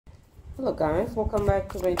Hello guys, welcome back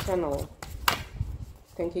to my channel.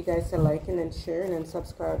 Thank you guys for liking and sharing and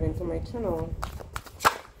subscribing to my channel.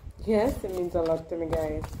 Yes, it means a lot to me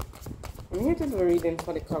guys. I'm here to do a reading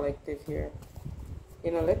for the collective here.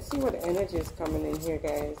 Let's see what energy is coming in here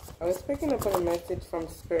guys. I was picking up on a message from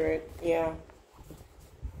Spirit,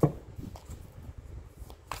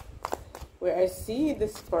 where I see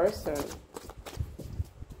this person.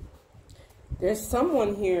 There's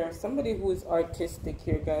someone here, somebody who is artistic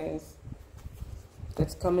here guys,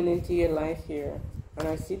 that's coming into your life here. And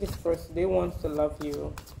I see this person, they want to love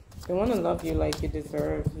you. They want to love you like you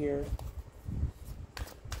deserve here.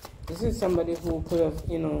 This is somebody who could have,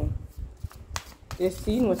 they've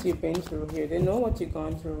seen what you've been through here. They know what you've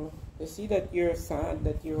gone through. They see that you're sad,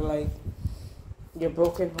 that you're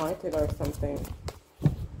broken-hearted or something.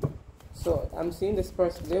 So I'm seeing this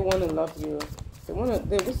person, they want to love you.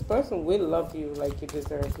 This person will love you like you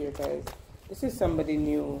deserve here, guys. This is somebody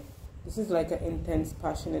new. This is like an intense,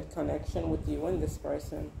 passionate connection with you and this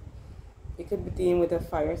person. You could be dealing with a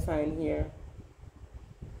fire sign here.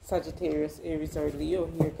 Sagittarius, Aries, or Leo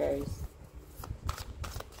here, guys.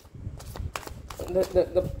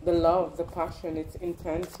 The love, the passion, it's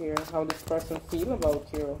intense here. How this person feel about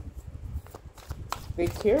you. They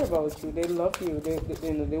care about you. They love you.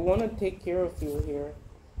 They want to take care of you here.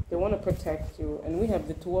 They want to protect you. And we have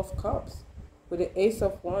the Two of Cups with the Ace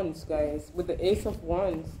of Wands, guys. With the Ace of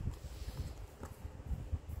Wands.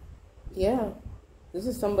 Yeah. This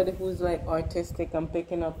is somebody who's like artistic. I'm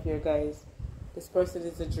picking up here, guys. This person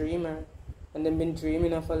is a dreamer. And they've been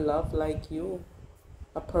dreaming of a love like you.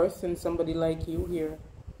 A person, somebody like you here.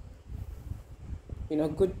 A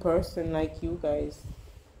good person like you, guys.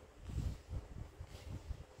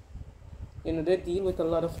 They deal with a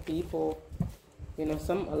lot of people. A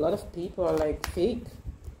lot of people are like fake.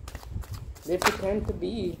 They pretend to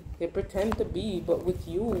be, but with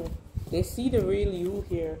you, they see the real you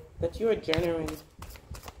here, that you are genuine.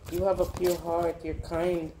 You have a pure heart, you're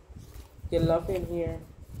kind, you're loving here.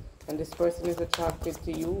 And this person is attracted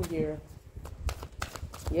to you here.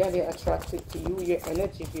 Yeah, they're attracted to you, your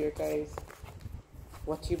energy here, guys.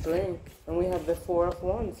 What you bring. And we have the Four of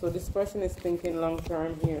Wands. So this person is thinking long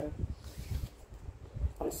term here.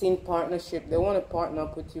 I'm seeing partnership. They want to partner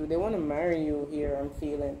up with you. They want to marry you here, I'm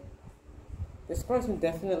feeling. This person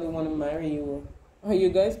definitely want to marry you. Or you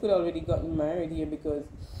guys could already gotten married here, because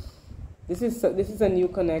this is a new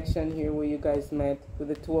connection here where you guys met with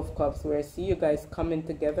the Two of Cups, where I see you guys coming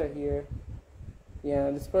together here.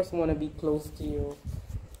 Yeah, this person want to be close to you.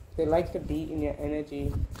 They like to be in your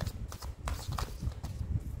energy.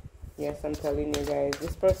 Yes, I'm telling you guys.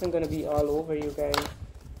 This person going to be all over you guys.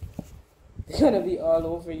 They're gonna be all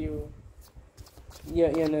over you.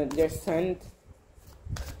 Their scent,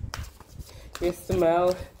 your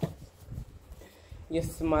smell, your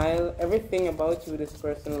smile, everything about you this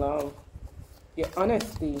person loves. Your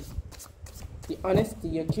honesty,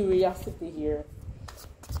 your curiosity here.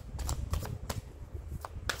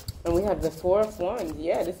 And we have the Four of Wands.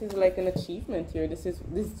 Yeah, this is like an achievement here. This is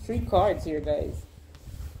 3 cards here, guys.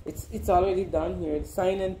 It's already done here. It's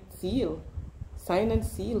sign and seal. Sign and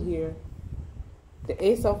seal here. The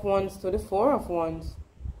Ace of Wands to the Four of Wands.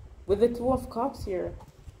 With the Two of Cups here.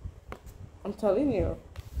 I'm telling you.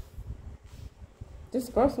 This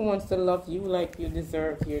person wants to love you like you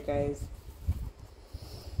deserve here, guys.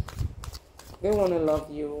 They want to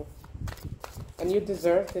love you. And you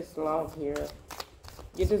deserve this love here.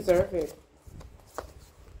 You deserve it.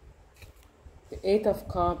 The Eight of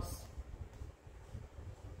Cups.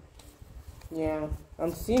 Yeah.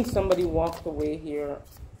 I'm seeing somebody walk away here.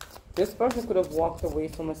 This person could have walked away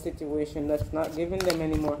from a situation that's not giving them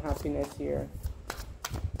any more happiness here.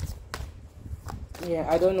 Yeah,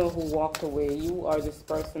 I don't know who walked away. You or this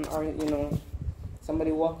person, or,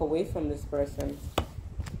 somebody walk away from this person.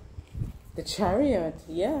 The Chariot,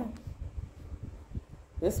 yeah.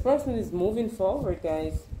 This person is moving forward,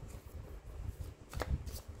 guys.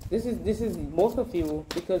 This is both of you,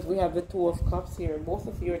 because we have the Two of Cups here. Both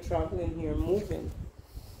of you are traveling here, moving.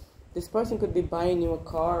 This person could be buying you a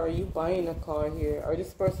car, or you buying a car here, or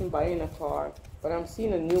this person buying a car. But I'm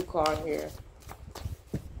seeing a new car here.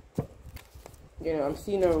 I'm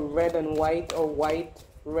seeing a red and white, or white,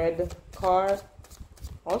 red car.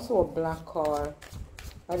 Also a black car.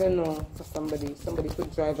 I don't know, for somebody. Somebody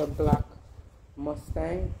could drive a black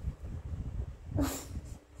Mustang.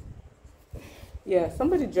 Yeah,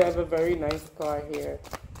 somebody drive a very nice car here.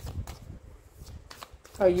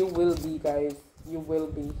 Or you will be, guys. You will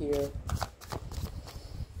be here.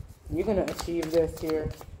 You're gonna achieve this here.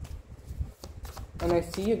 And I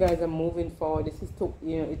see you guys are moving forward. This is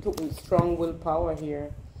it took strong willpower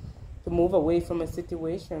here to move away from a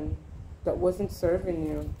situation. that wasn't serving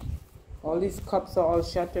you. All these cups are all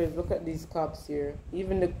shattered. Look at these cups here.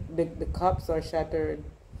 Even the cups are shattered.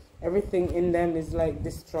 Everything in them is like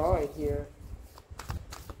destroyed here.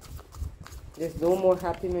 There's no more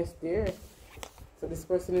happiness there. So this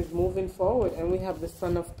person is moving forward. And we have the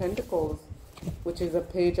Son of Pentacles, which is a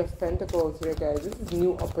Page of Pentacles here, guys. This is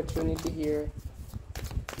new opportunity here.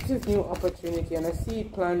 This is new opportunity. And I see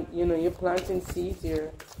you're planting seeds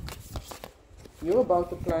here. You're about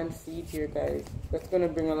to plant seeds here, guys. That's going to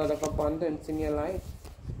bring a lot of abundance in your life.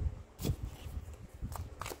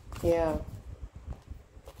 Yeah.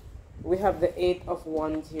 We have the Eight of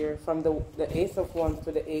Wands here. From the Ace of Wands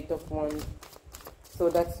to the Eight of Wands. So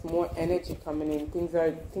that's more energy coming in. Things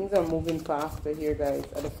are moving faster here, guys.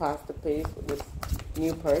 At a faster pace with this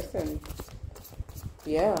new person.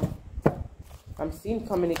 Yeah. I'm seeing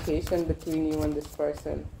communication between you and this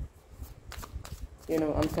person. You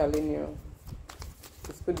know, I'm telling you.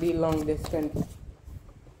 This could be long distance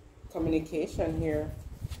communication here.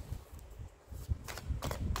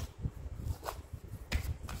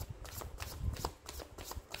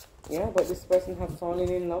 Yeah, but this person have fallen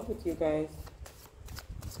in love with you, guys.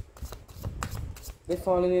 They're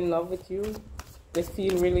falling in love with you. They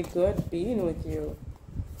feel really good being with you.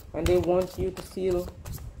 And they want you to feel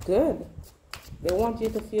good. They want you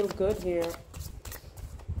to feel good here.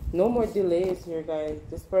 No more delays here, guys.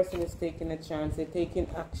 This person is taking a chance. They're taking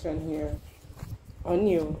action here on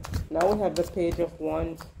you. Now we have the Page of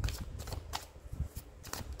Wands.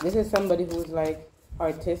 This is somebody who's like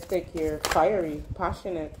artistic here, fiery,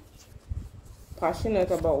 passionate.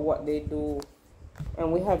 Passionate about what they do.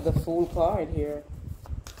 And we have the Fool card here.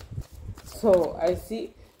 So I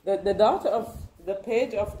see the daughter of the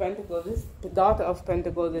Page of Pentacles. The daughter of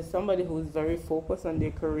Pentacles is somebody who's very focused on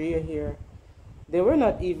their career here. They were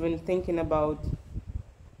not even thinking about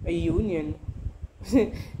a union.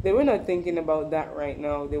 They were not thinking about that right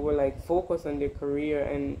now. They were like focused on their career,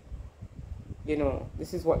 and you know,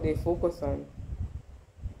 this is what they focus on.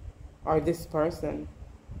 Or this person.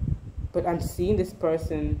 But I'm seeing this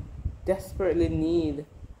person desperately need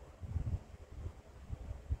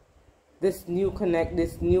this new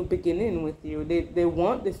this new beginning with you. They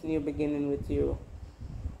want this new beginning with you.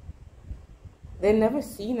 They've never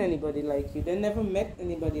seen anybody like you. They never met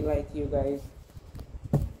anybody like you, guys.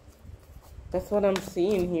 That's what I'm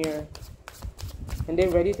seeing here. And they're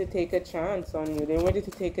ready to take a chance on you. They're ready to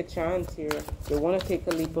take a chance here. They want to take a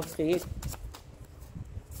leap of faith.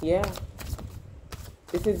 Yeah.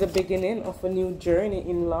 This is the beginning of a new journey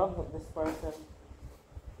in love with this person.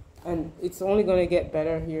 And it's only going to get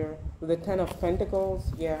better here. With the Ten of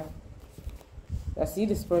Pentacles, yeah. I see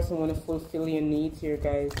this person want to fulfill your needs here,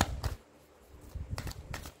 guys.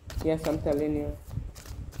 Yes, I'm telling you.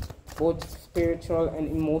 Both spiritual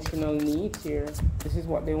and emotional needs here. This is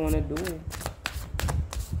what they want to do.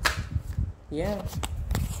 Yeah.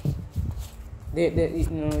 You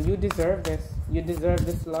know, you deserve this. You deserve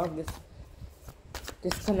this love,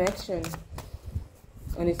 this connection.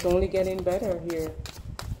 And it's only getting better here.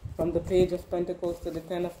 From the Page of Pentacles to the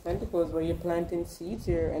Ten of Pentacles, where you're planting seeds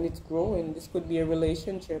here and it's growing. This could be a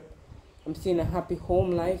relationship. I'm seeing a happy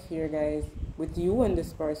home life here, guys, with you and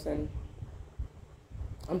this person.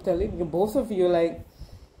 I'm telling you, both of you like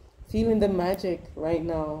feeling the magic right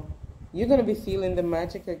now. You're going to be feeling the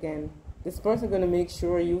magic again. This person's going to make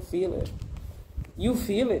sure you feel it. You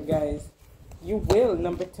feel it, guys. You will.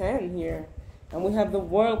 Number 10 here. And we have the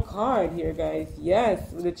World card here, guys.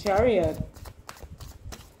 Yes, with the Chariot.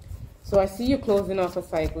 So I see you closing off a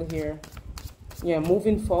cycle here. Yeah,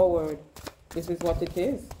 moving forward. This is what it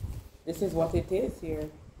is. This is what it is here.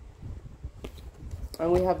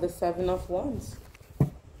 And we have the Seven of Wands.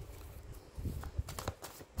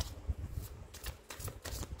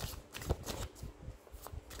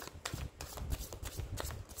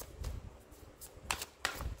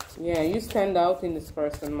 Yeah, you stand out in this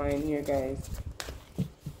person's mind here, guys.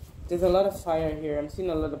 There's a lot of fire here. I'm seeing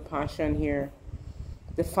a lot of passion here.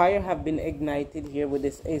 The fire have been ignited here with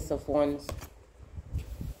this Ace of Wands.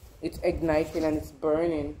 It's igniting and it's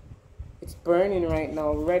burning. It's burning right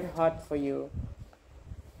now, red hot for you.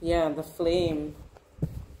 Yeah, the flame.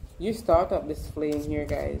 You start up this flame here,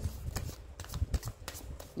 guys.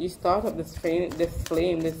 You start up this flame,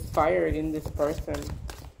 this fire in this person.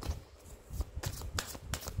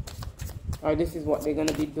 Or this is what they're going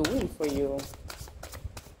to be doing for you.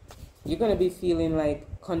 You're going to be feeling like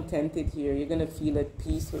contented here. You're going to feel at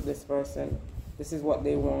peace with this person. This is what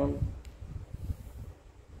they want.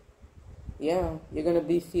 Yeah, you're going to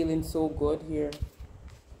be feeling so good here.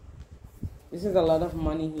 This is a lot of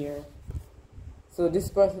money here. So this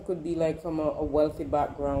person could be like from a wealthy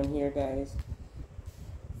background here, guys.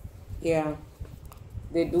 Yeah,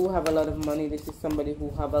 they do have a lot of money. This is somebody who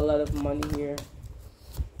have a lot of money here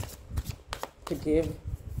to give.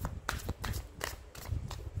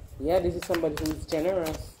 Yeah, this is somebody who's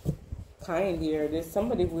generous, kind here. There's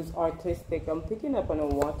somebody who's artistic. I'm picking up on a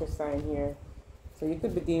water sign here. So you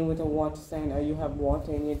could be dealing with a water sign, or you have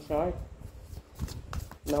water in your chart.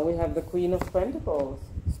 Now we have the Queen of Pentacles.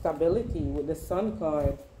 Stability with the Sun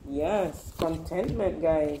card. Yes, contentment,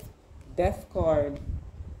 guys. Death card.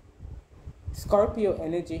 Scorpio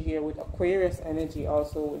energy here with Aquarius energy,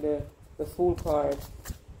 also with the Fool card.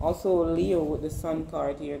 Also Leo with the Sun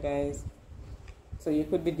card here, guys. So you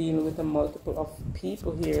could be dealing with a multiple of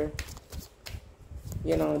people here.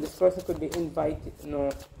 You know, this person could be invited,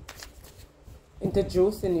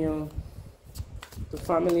 introducing you to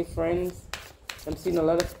family, friends. I'm seeing a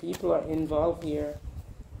lot of people are involved here.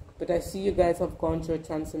 But I see you guys have gone through a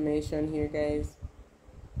transformation here, guys.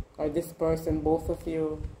 Or this person, both of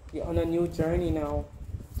you, you're on a new journey now.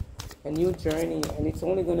 A new journey, and it's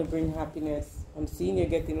only going to bring happiness. I'm seeing you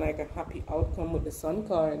getting like a happy outcome with the Sun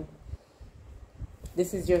card.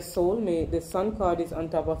 This is your soulmate. The Sun card is on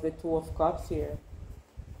top of the Two of Cups here.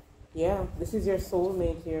 Yeah, this is your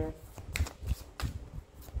soulmate here.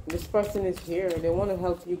 This person is here. They want to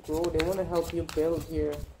help you grow. They want to help you build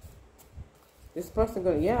here. This person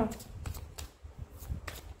gonna, yeah.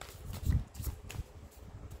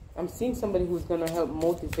 I'm seeing somebody who's gonna help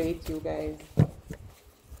motivate you guys.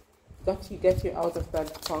 Get you out of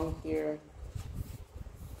that funk here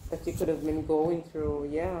that you could have been going through.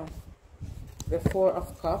 Yeah. The Four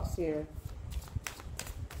of Cups here.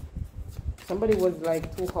 Somebody was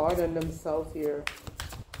like too hard on themselves here.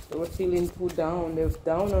 They were feeling too down. They're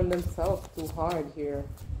down on themselves too hard here.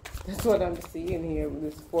 That's what I'm seeing here with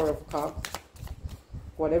this Four of Cups.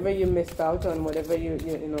 Whatever you missed out on, whatever you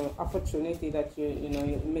know, opportunity that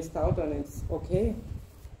you missed out on, it's okay.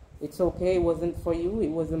 It's okay. It wasn't for you. It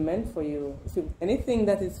wasn't meant for you. So anything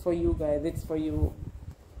that is for you, guys, it's for you.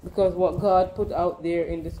 Because what God put out there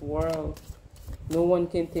in this world, no one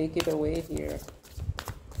can take it away here.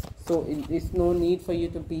 So there's no need for you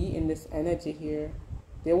to be in this energy here.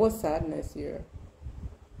 There was sadness here.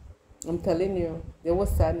 I'm telling you, there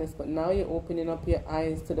was sadness, but now you're opening up your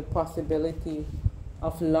eyes to the possibility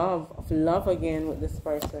of love again with this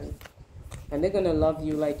person. And they're going to love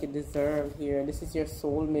you like you deserve here. This is your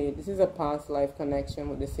soulmate. This is a past life connection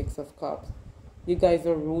with the Six of Cups. You guys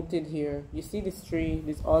are rooted here. You see this tree,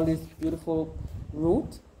 there's all this beautiful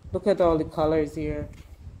root. Look at all the colors here.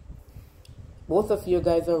 Both of you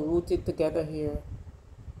guys are rooted together here.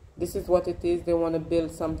 This is what it is. They want to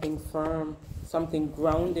build something firm, something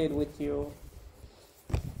grounded with you.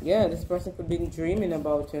 Yeah, this person could be dreaming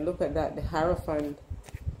about you. Look at that, the Hierophant.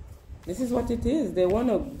 This is what it is. They want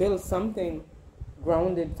to build something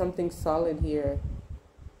grounded, something solid here.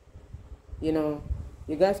 You know,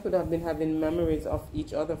 you guys could have been having memories of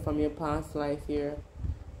each other from your past life here.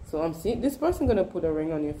 So I'm seeing this person going to put a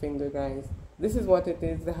ring on your finger, guys. This is what it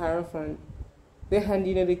is, the Hierophant. They're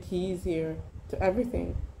handing you the keys here to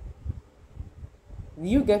everything.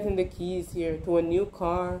 You getting the keys here to a new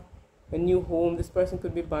car, a new home. This person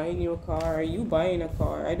could be buying you a car. Are you buying a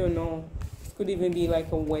car? I don't know. This could even be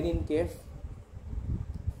like a wedding gift.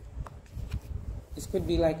 This could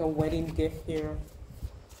be like a wedding gift here.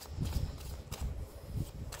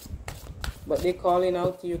 But they're calling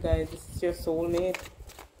out to you guys. This is your soulmate.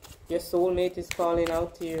 Your soulmate is calling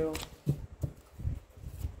out to you.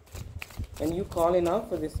 And you calling out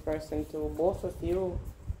for this person too. Both of you.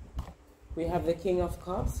 We have the King of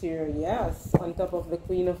Cups here. Yes. On top of the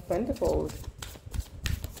Queen of Pentacles.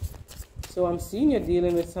 So I'm seeing you're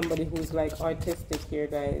dealing with somebody who's like artistic here,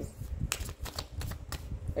 guys.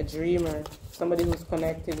 A dreamer. Somebody who's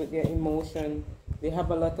connected with their emotion. They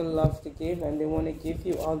have a lot of love to give, and they want to give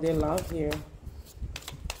you all their love here.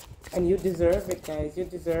 And you deserve it, guys. You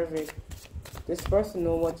deserve it. This person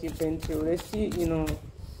knows what you've been through. They see, you know,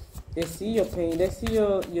 they see your pain. They see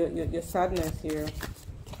your sadness here.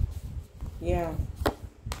 Yeah.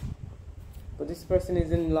 But this person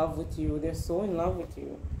is in love with you. They're so in love with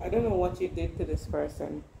you. I don't know what you did to this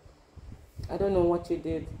person. I don't know what you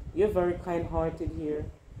did. You're very kind-hearted here.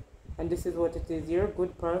 And this is what it is. You're a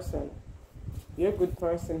good person. You're a good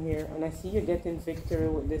person here. And I see you getting victory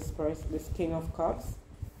with this person, this King of Cups.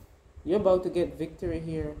 You're about to get victory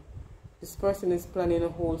here. This person is planning a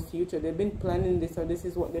whole future. They've been planning this, or this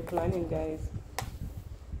is what they're planning, guys.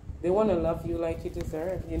 They want to love you like you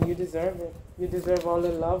deserve. And you deserve it. You deserve all the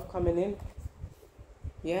love coming in.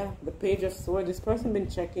 Yeah, the Page of Swords. This person been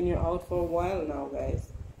checking you out for a while now,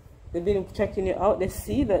 guys. They've been checking you out. They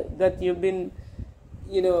see that you've been,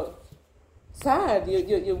 you know, sad.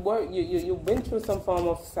 You've been through some form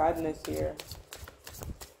of sadness here.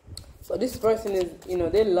 So this person is,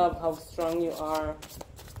 they love how strong you are.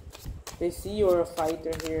 They see you're a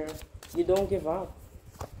fighter here. You don't give up.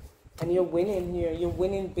 And you're winning here. You're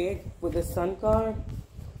winning big with the Sun card.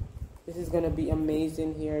 This is going to be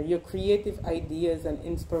amazing here. Your creative ideas and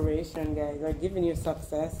inspiration, guys, are giving you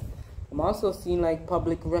success. I'm also seeing like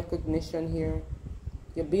public recognition here.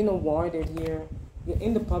 You're being awarded here. You're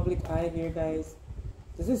in the public eye here, guys.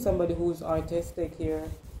 This is somebody who's artistic here.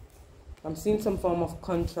 I'm seeing some form of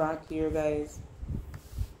contract here, guys.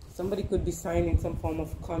 Somebody could be signing some form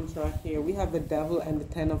of contract here. We have the Devil and the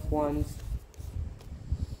Ten of Wands.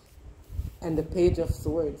 And the Page of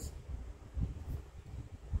Swords.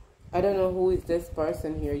 I don't know who is this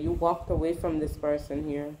person here. You walked away from this person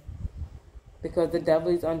here. Because the Devil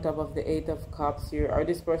is on top of the Eight of Cups here. Or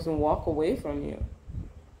this person walk away from you.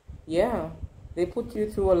 Yeah. They put you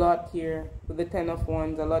through a lot here. With the Ten of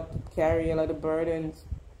Wands. A lot to carry. A lot of burdens.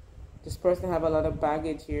 This person have a lot of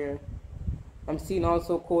baggage here. I'm seeing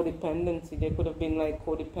also codependency. There could have been like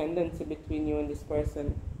codependency between you and this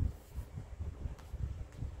person.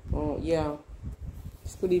 Oh, yeah.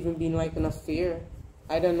 This could even be like an affair.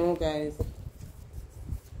 I don't know, guys.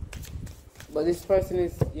 But this person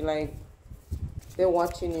is like, they're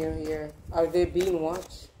watching you here. Are they being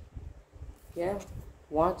watched? Yeah,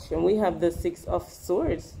 watch. And we have the Six of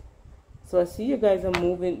Swords. So I see you guys are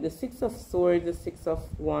moving. The Six of Swords, the Six of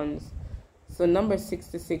Wands. So number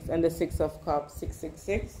 66 and the Six of Cups,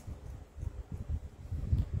 666.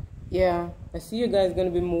 Yeah, I see you guys going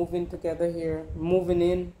to be moving together here. Moving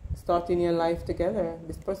in, starting your life together.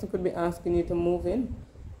 This person could be asking you to move in.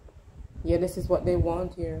 Yeah, this is what they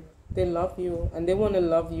want here. They love you and they want to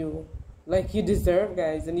love you like you deserve,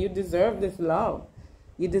 guys. And you deserve this love.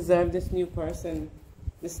 You deserve this new person.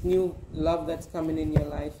 This new love that's coming in your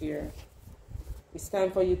life here. It's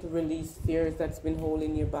time for you to release fears that's been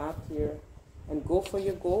holding you back here. And go for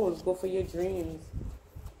your goals. Go for your dreams.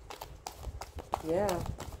 Yeah.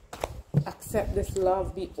 Accept this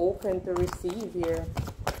love. Be open to receive here.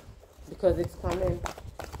 Because it's coming.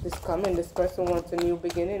 It's coming. This person wants a new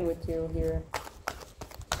beginning with you here.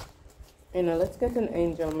 Let's get an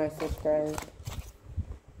angel message, guys.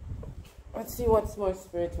 Let's see what more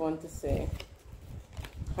Spirit want to say.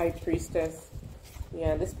 High Priestess.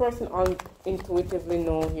 Yeah, this person intuitively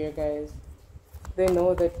know here, guys. They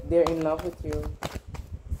know that they're in love with you.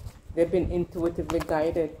 They've been intuitively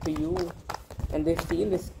guided to you. And they feel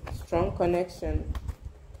this strong connection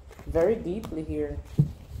very deeply here.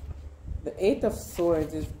 The Eight of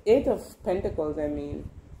Swords is Eight of Pentacles, I mean.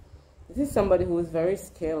 This is somebody who is very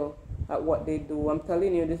skilled at what they do. I'm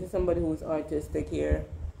telling you, this is somebody who's artistic here.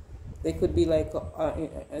 They could be like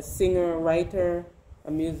a singer, writer,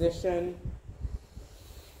 a musician.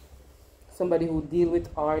 Somebody who deal with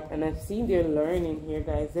art. And I've seen they're learning here,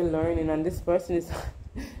 guys. They're learning. And this person is...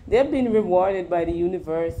 they're being rewarded by the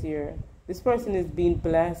universe here. This person is being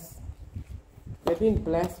blessed. They're being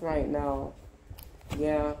blessed right now.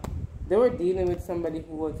 Yeah. They were dealing with somebody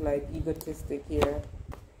who was like egotistic here.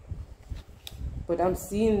 But I'm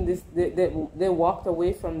seeing this, they walked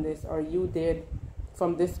away from this, or you did,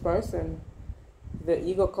 from this person. The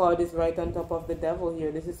ego card is right on top of the Devil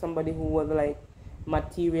here. This is somebody who was like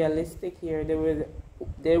materialistic here.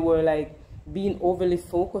 They were like being overly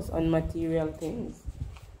focused on material things.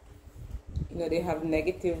 They have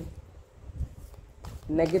negative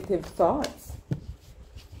thoughts.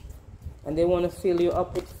 And they want to fill you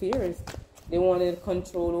up with fears. They wanted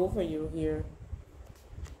control over you here.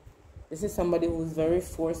 This is somebody who's very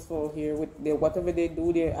forceful here with whatever they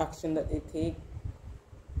do, their action that they take.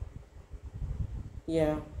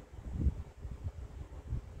 Yeah.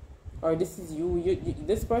 Or this is you.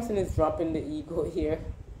 This person is dropping the ego here.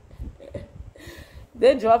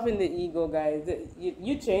 They're dropping the ego, guys.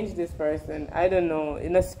 You change this person. I don't know.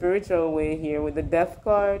 In a spiritual way here with the Death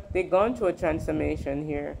card. They've gone through a transformation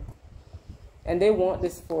here. And they want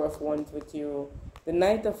this Four of Wands with you. The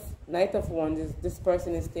Knight of Wands is this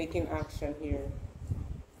person is taking action here.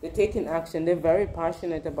 They're taking action. They're very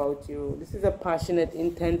passionate about you. This is a passionate,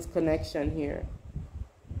 intense connection here.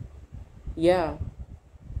 Yeah.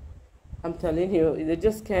 I'm telling you,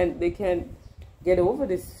 they can't get over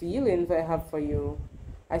these feelings I have for you.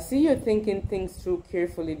 I see you thinking things through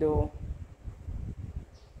carefully though.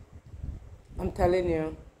 I'm telling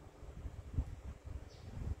you.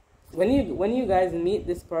 When you guys meet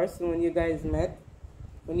this person, when you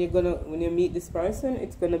meet this person,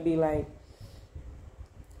 it's gonna be like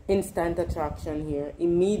instant attraction here.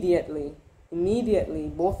 Immediately,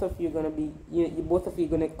 both of you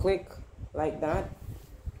gonna click like that.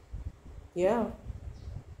 Yeah.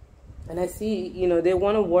 And I see, they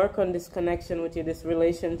want to work on this connection with you, this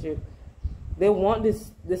relationship. They want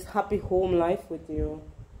this happy home life with you.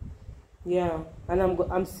 Yeah, and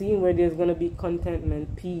I'm seeing where there's going to be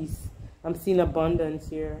contentment, peace. I'm seeing abundance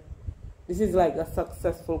here. This is like a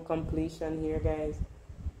successful completion here, guys.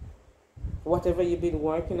 Whatever you've been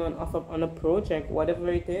working on a project,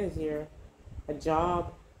 whatever it is here, a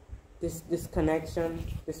job, this connection,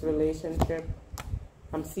 this relationship.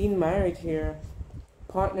 I'm seeing marriage here,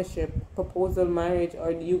 partnership, proposal, marriage,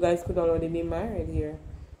 or you guys could already be married here.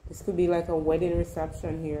 This could be like a wedding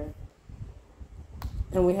reception here.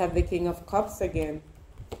 And we have the King of Cups again.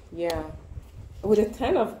 Yeah. With the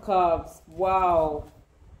 10 of Cups. Wow.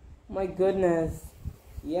 My goodness.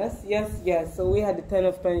 Yes, yes, yes. So we had the 10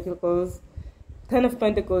 of Pentacles. 10 of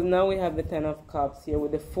Pentacles. Now we have the 10 of Cups here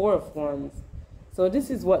with the 4 of Wands. So this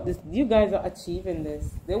is what you guys are achieving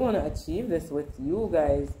this. They want to achieve this with you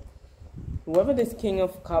guys. Whoever this King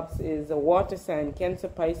of Cups is, a water sign, Cancer,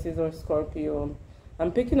 Pisces, or Scorpio.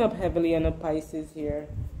 I'm picking up heavily on a Pisces here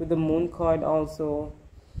with the Moon card also.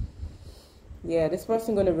 Yeah, this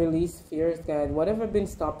person going to release fears, guys. Whatever been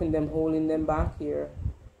stopping them, holding them back here.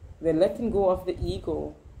 They're letting go of the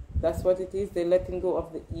ego. That's what it is. They're letting go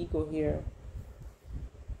of the ego here.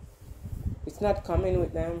 It's not coming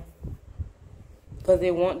with them. Because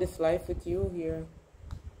they want this life with you here.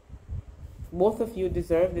 Both of you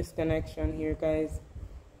deserve this connection here, guys.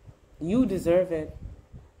 You deserve it.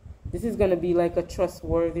 This is going to be like a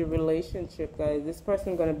trustworthy relationship, guys. This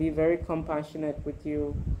person is going to be very compassionate with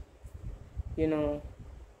you.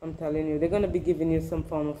 I'm telling you, they're going to be giving you some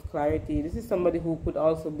form of clarity. This is somebody who could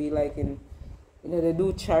also be like they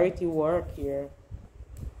do charity work here.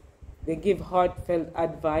 They give heartfelt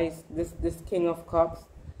advice. This King of Cups.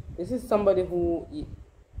 This is somebody who,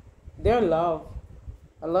 they're loved.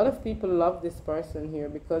 A lot of people love this person here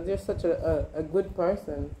because they're such a good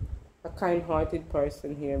person. A kind-hearted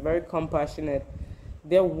person here. Very compassionate.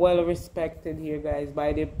 They're well respected here, guys,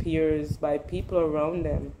 by their peers, by people around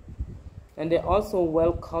them. And they're also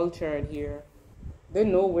well cultured here. They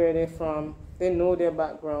know where they're from. They know their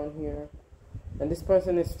background here. And this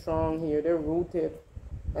person is strong here. They're rooted.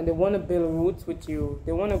 And they want to build roots with you.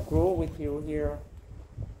 They want to grow with you here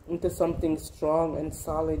into something strong and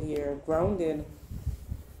solid here. Grounded.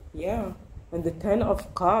 Yeah. And the 10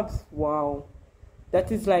 of Cups. Wow. That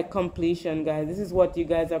is like completion, guys. This is what you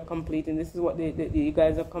guys are completing. This is what you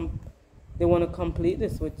guys are they want to complete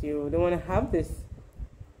this with you. They want to have this.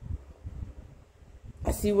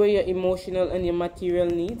 I see where your emotional and your material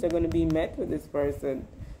needs are going to be met with this person.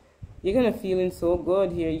 You're going to feeling so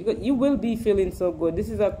good here. You will be feeling so good. This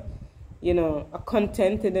is a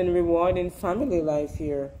contented and rewarding family life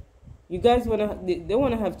here. You guys they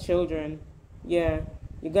want to have children. Yeah.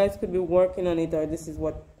 You guys could be working on it, or this is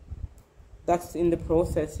that's in the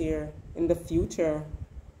process here, in the future.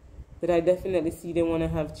 But I definitely see they want to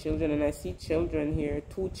have children, and I see children here,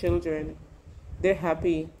 2 children. They're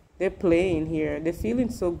happy. They're playing here. They're feeling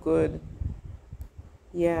so good.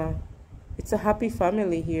 Yeah. It's a happy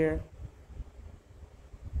family here.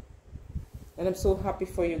 And I'm so happy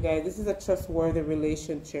for you guys. This is a trustworthy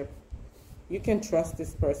relationship. You can trust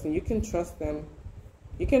this person. You can trust them.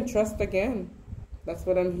 You can trust again. That's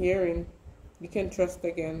what I'm hearing. You can trust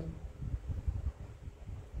again.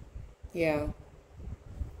 Yeah.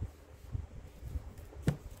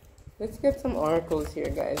 Let's get some oracles here,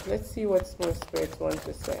 guys. Let's see what more spirits want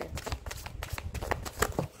to say.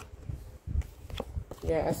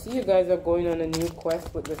 Yeah, I see you guys are going on a new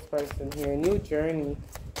quest with this person here. A new journey.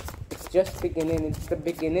 It's just beginning. It's the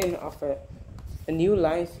beginning of a new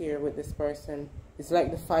life here with this person. It's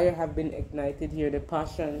like the fire have been ignited here. The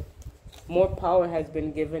passion. More power has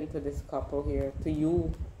been given to this couple here. To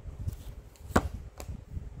you.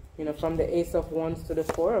 From the Ace of Wands to the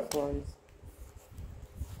 4 of Wands.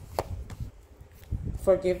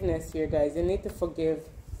 Forgiveness here, guys. You need to forgive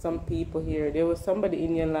some people here. There was somebody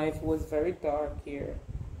in your life who was very dark here.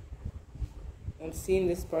 I'm seeing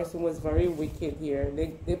this person was very wicked here.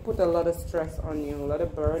 They put a lot of stress on you, a lot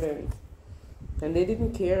of burdens. And they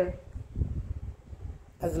didn't care.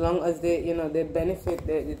 As long as they benefit,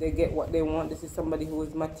 they get what they want. This is somebody who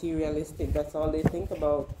is materialistic. That's all they think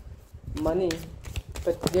about. Money.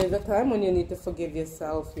 But there's a time when you need to forgive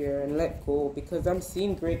yourself here and let go. Because I'm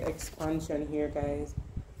seeing great expansion here, guys.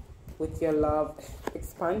 With your love.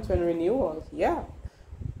 Expansion, renewal. Yeah.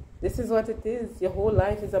 This is what it is. Your whole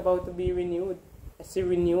life is about to be renewed. I see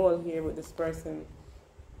renewal here with this person.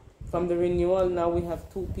 From the renewal, now we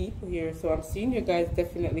have 2 people here. So I'm seeing you guys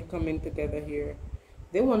definitely coming together here.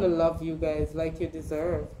 They want to love you guys like you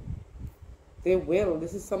deserve. They will.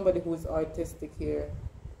 This is somebody who is artistic here.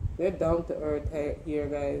 They're down to earth here,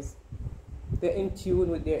 guys. They're in tune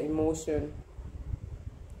with their emotion.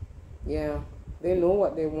 Yeah, they know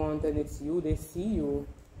what they want, and it's you. They see you.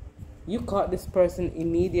 You caught this person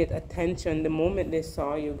immediate attention the moment they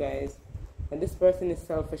saw you guys. And this person is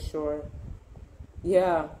self-assured.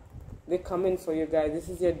 Yeah, they're coming for you guys. This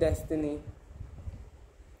is your destiny.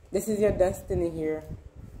 This is your destiny here.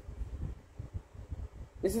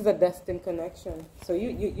 This is a destined connection. So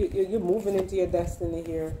you're moving into your destiny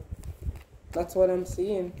here. That's what I'm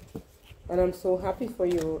seeing. And I'm so happy for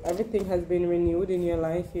you. Everything has been renewed in your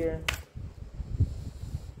life here.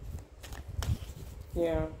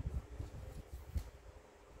 Yeah.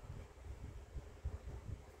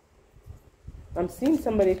 I'm seeing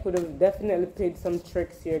somebody could have definitely played some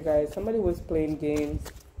tricks here, guys. Somebody was playing games.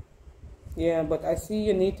 Yeah, but I see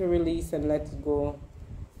you need to release and let it go.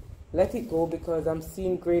 Let it go, because I'm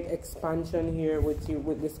seeing great expansion here with you,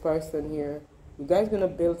 with this person here. You guys gonna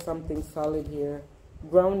build something solid here.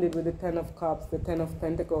 Grounded with the 10 of Cups, the 10 of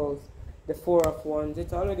Pentacles, the 4 of Wands.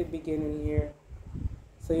 It's already beginning here.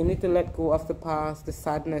 So you need to let go of the past, the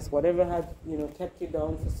sadness, whatever had, you know, kept you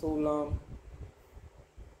down for so long.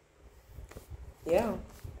 Yeah.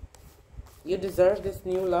 You deserve this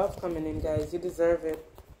new love coming in, guys. You deserve it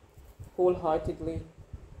wholeheartedly.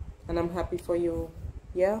 And I'm happy for you.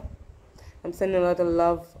 Yeah. I'm sending a lot of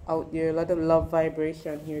love out there, a lot of love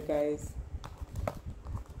vibration here, guys.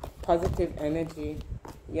 Positive energy.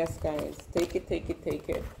 Yes, guys. Take it, take it, take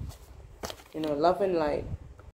it. You know, love and light.